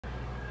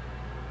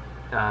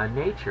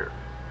nature,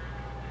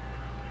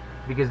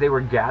 because they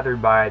were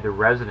gathered by the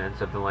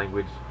resonance of the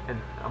language and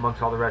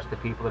amongst all the rest of the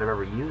people that have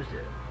ever used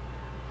it.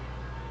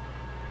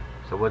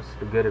 So what's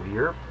the good of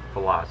your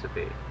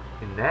philosophy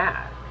in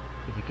that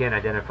if you can't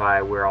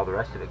identify where all the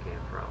rest of it came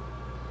from?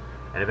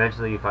 And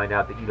eventually you find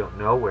out that you don't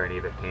know where any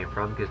of it came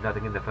from, because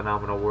nothing in the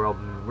phenomenal world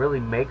really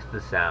makes the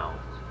sounds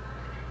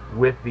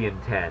with the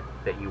intent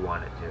that you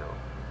want it to.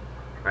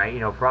 Right? You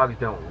know, frogs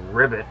don't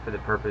ribbit for the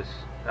purpose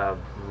of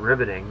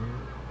ribbiting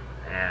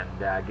and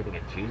getting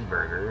a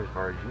cheeseburger, as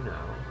far as you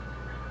know.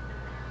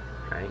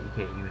 Right? You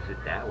can't use it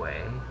that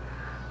way.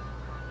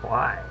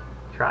 Why?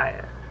 Try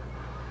it.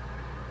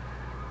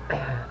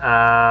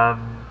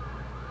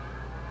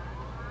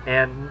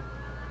 And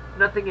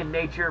nothing in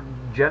nature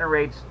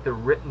generates the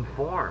written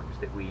forms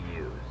that we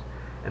use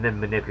and then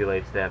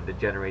manipulates them to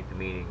generate the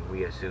meaning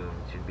we assume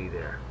should be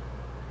there.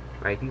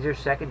 Right? These are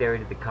secondary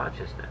to the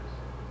consciousness.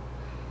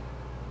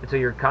 And so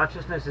your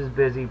consciousness is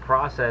busy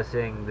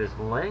processing this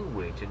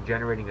language and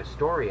generating a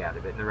story out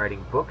of it and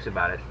writing books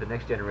about it so the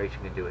next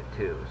generation can do it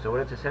too. So what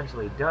it's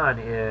essentially done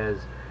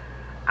is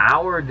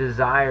our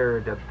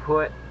desire to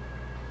put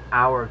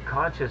our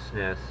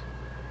consciousness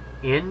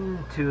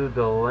into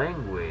the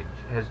language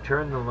has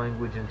turned the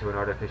language into an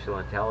artificial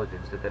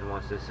intelligence that then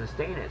wants to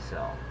sustain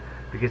itself,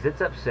 because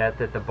it's upset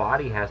that the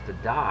body has to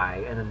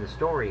die and then the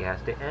story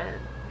has to end.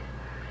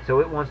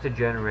 So it wants to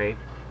generate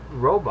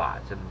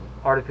robots and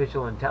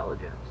artificial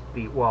intelligence.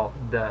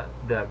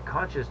 The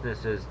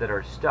consciousnesses that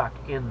are stuck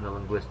in the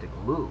linguistic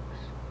loops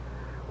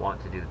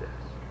want to do this.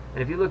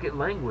 And if you look at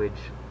language,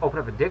 open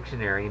up a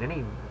dictionary,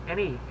 and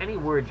any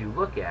word you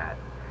look at,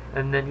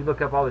 and then you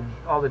look up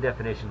all the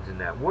definitions in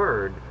that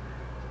word,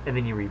 and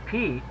then you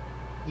repeat,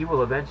 you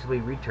will eventually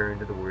return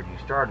to the word you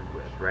started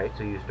with, right?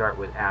 So you start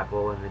with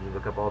apple, and then you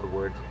look up all the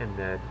words in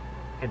the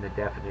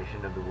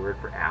definition of the word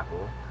for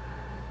apple,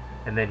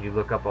 and then you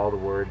look up all the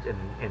words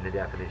in the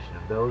definition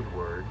of those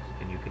words,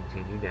 and you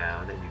continue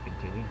down, and you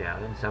continue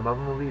down, and some of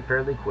them will be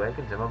fairly quick,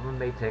 and some of them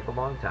may take a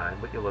long time,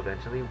 but you'll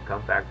eventually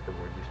come back to the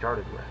word you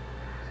started with.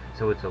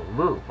 So it's a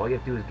loop. All you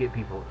have to do is get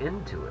people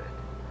into it.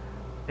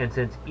 And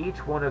since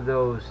each one of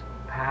those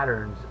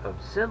patterns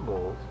of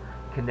symbols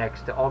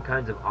connects to all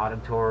kinds of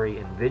auditory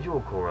and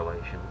visual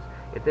correlations,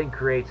 it then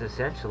creates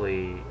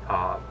essentially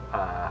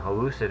a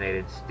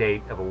hallucinated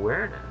state of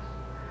awareness.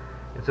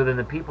 And so then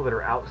the people that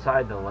are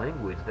outside the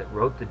language, that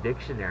wrote the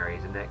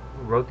dictionaries and that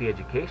wrote the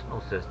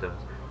educational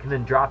systems, can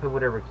then drop in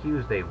whatever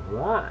cues they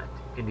want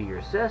into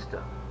your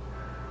system.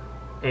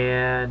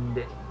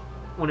 And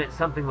when it's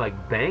something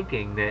like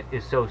banking that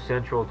is so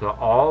central to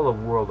all of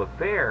world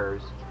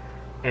affairs,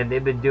 and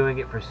they've been doing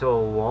it for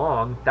so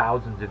long,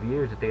 thousands of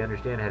years, that they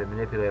understand how to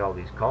manipulate all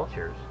these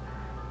cultures,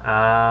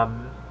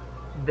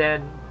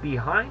 then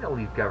behind all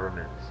these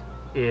governments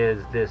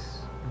is this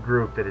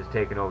group that has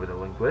taken over the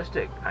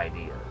linguistic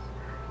ideas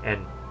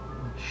and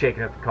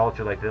shaken up the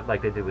culture like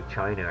they did with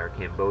China or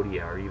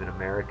Cambodia or even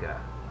America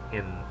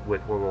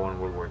with World War I and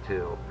World War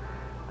II.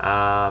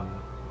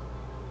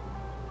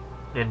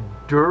 And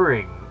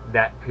during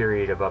that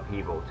period of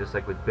upheaval, just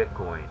like with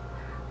Bitcoin,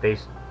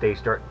 they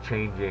start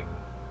changing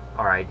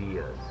our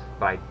ideas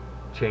by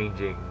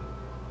changing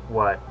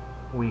what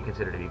we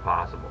consider to be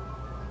possible.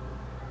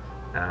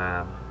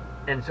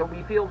 And so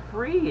we feel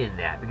free in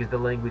that because the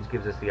language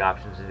gives us the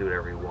options to do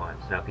whatever we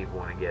want. So now people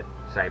want to get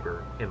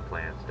cyber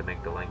implants to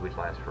make the language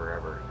last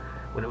forever,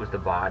 when it was the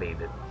body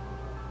that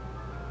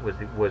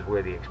was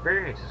where the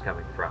experience is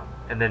coming from.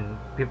 And then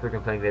people are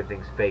complaining that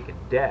everything's fake and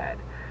dead.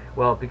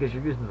 Well, because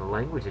you're using the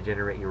language to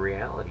generate your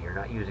reality. You're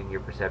not using your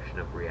perception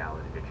of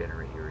reality to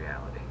generate your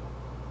reality.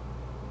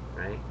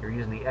 Right? You're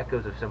using the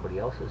echoes of somebody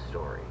else's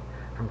story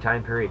from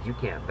time periods you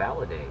can't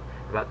validate,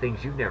 about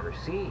things you've never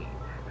seen,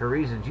 for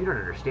reasons you don't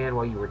understand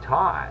why you were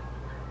taught,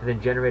 and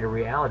then generate a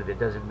reality that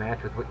doesn't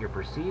match with what you're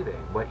perceiving,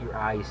 what your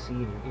eyes see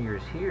and your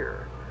ears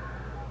hear.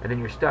 And then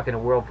you're stuck in a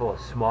world full of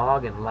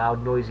smog and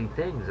loud, noisy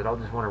things that all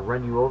just want to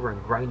run you over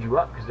and grind you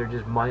up because they're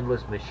just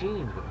mindless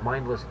machines with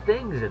mindless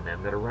things in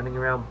them that are running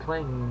around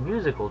playing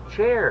musical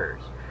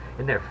chairs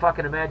in their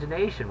fucking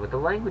imagination with the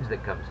language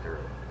that comes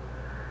through.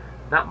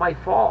 Not my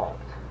fault.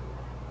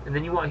 And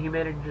then you want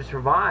humanity to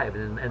survive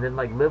and then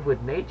like live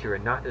with nature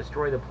and not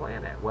destroy the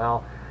planet.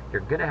 Well,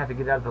 you're going to have to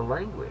get out of the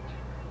language.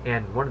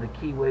 And one of the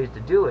key ways to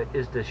do it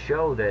is to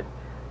show that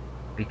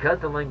because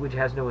the language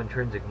has no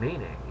intrinsic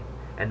meaning,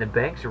 and the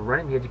banks are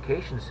running the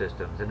education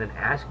systems and then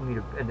asking you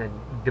to, and then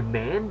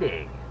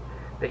demanding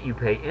that you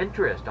pay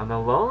interest on the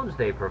loans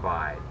they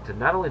provide to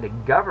not only the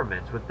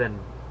governments, but then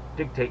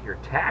dictate your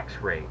tax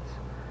rates,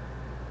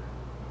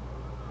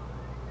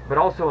 but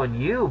also on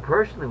you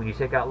personally when you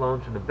take out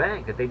loans from the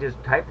bank, that they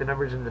just type the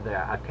numbers into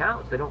the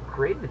accounts. They don't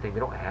create anything. They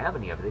don't have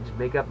any of it. They just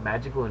make up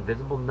magical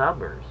invisible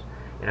numbers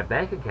in a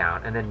bank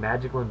account and then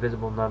magical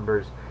invisible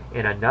numbers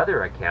in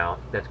another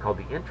account that's called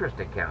the interest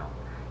account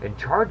and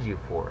charge you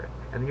for it.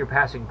 And then you're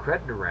passing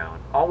credit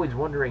around, always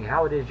wondering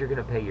how it is you're going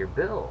to pay your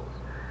bills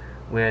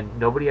when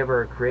nobody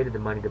ever created the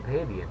money to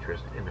pay the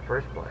interest in the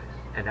first place.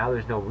 And now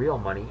there's no real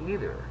money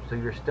either. So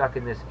you're stuck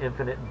in this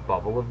infinite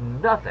bubble of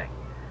nothing.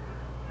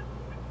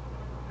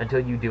 until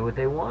you do what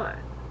they want,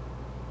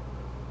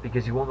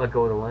 because you won't let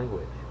go of the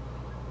language.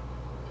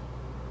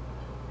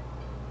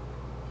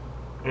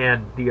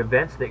 And the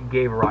events that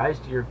gave rise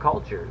to your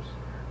cultures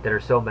that are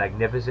so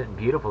magnificent and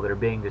beautiful, that are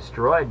being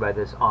destroyed by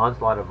this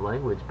onslaught of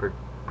language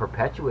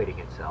perpetuating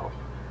itself,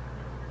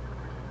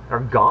 are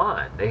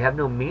gone. They have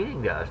no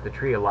meaning to us. The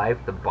tree of life,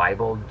 the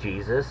Bible,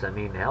 Jesus, I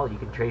mean, hell, you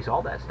can trace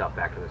all that stuff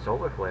back to the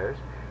solar flares,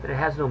 and it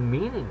has no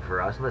meaning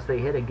for us unless they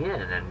hit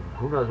again, and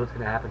who knows what's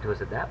going to happen to us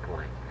at that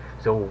point.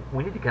 So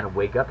we need to kind of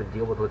wake up and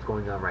deal with what's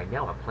going on right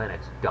now. Our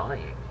planet's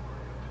dying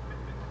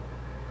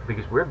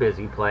because we're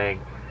busy playing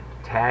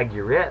tag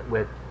your it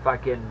with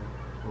fucking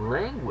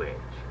language.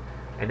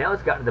 And now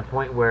it's gotten to the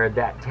point where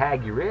that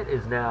tag your it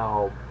is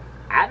now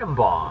atom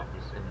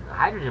bombs and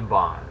hydrogen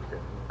bombs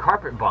and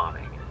carpet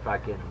bombing and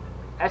fucking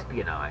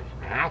espionage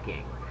and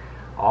hacking.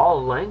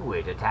 All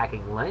language,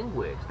 attacking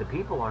language. The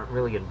people aren't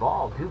really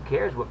involved. Who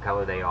cares what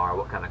color they are,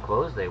 what kind of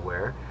clothes they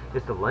wear?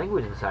 It's the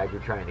language inside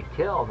you're trying to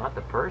kill, not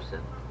the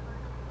person.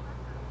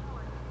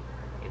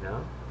 You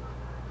know?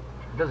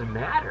 It doesn't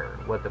matter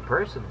what the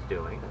person's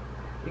doing.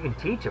 You can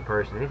teach a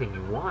person anything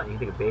you want. You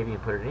can take a baby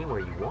and put it anywhere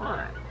you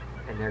want,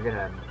 and they're going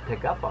to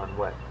pick up on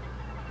what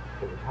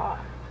they were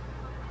taught.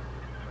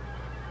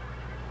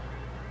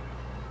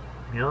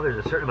 You know,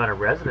 there's a certain amount of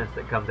resonance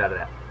that comes out of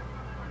that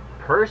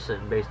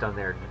person based on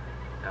their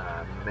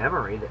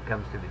memory that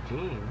comes through the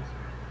genes.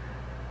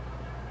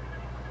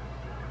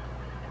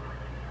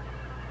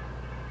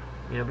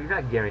 You know, but you're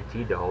not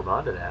guaranteed to hold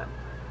on to that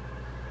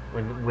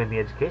when the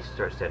education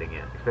starts setting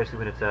in, especially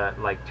when it's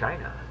like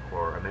China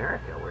or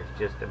America, where it's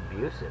just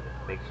abusive.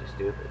 It makes you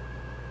stupid.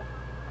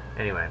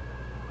 Anyway,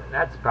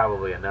 that's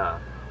probably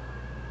enough.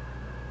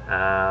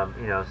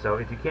 You know, so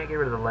if you can't get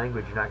rid of the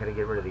language, you're not going to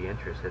get rid of the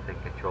interest that then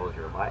controls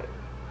your life.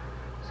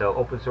 So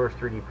open source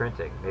 3D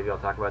printing, maybe I'll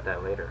talk about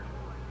that later.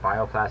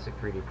 Bioplastic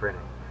 3D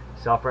printing.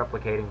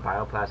 Self-replicating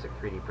bioplastic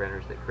 3D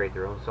printers that create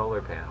their own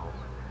solar panels,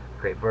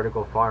 create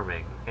vertical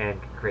farming, and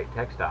can create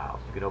textiles.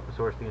 You can open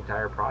source the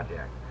entire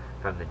project,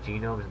 from the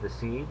genomes of the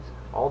seeds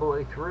all the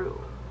way through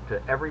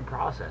to every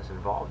process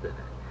involved in it.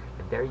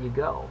 And there you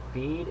go.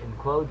 Feed and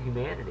clothe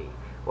humanity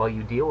while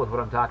you deal with what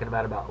I'm talking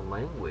about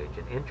language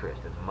and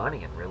interest and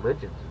money and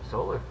religions and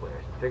solar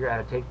flares, and figure out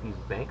how to take these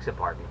banks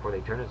apart before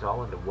they turn us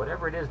all into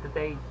whatever it is that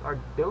they are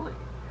doing.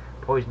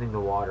 Poisoning the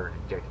water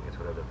and injecting us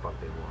whatever the fuck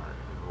they want,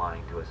 and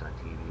lying to us on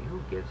TV.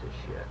 Who gives a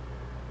shit?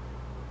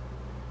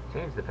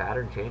 Change the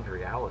pattern, change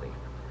reality.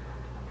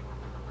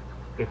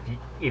 If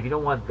you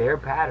don't want their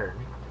pattern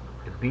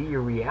to be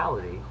your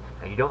reality,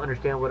 and you don't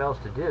understand what else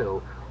to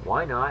do,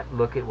 why not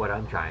look at what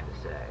I'm trying to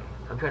say?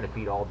 I'm trying to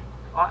feed all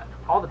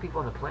the people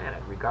on the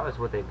planet, regardless of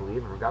what they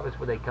believe, and regardless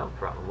of where they come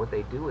from, and what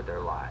they do with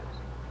their lives.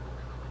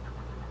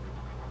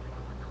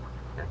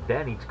 And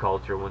then each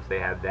culture, once they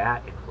have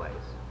that in place,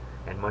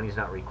 and money's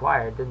not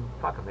required, then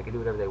fuck them, they can do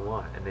whatever they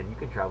want. And then you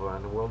can travel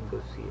around the world and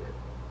go see it.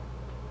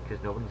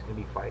 Because nobody's going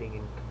to be fighting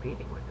and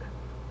competing with it.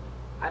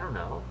 I don't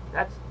know.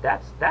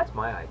 That's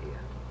my idea.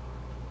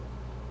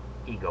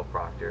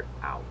 Egoproctor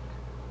out.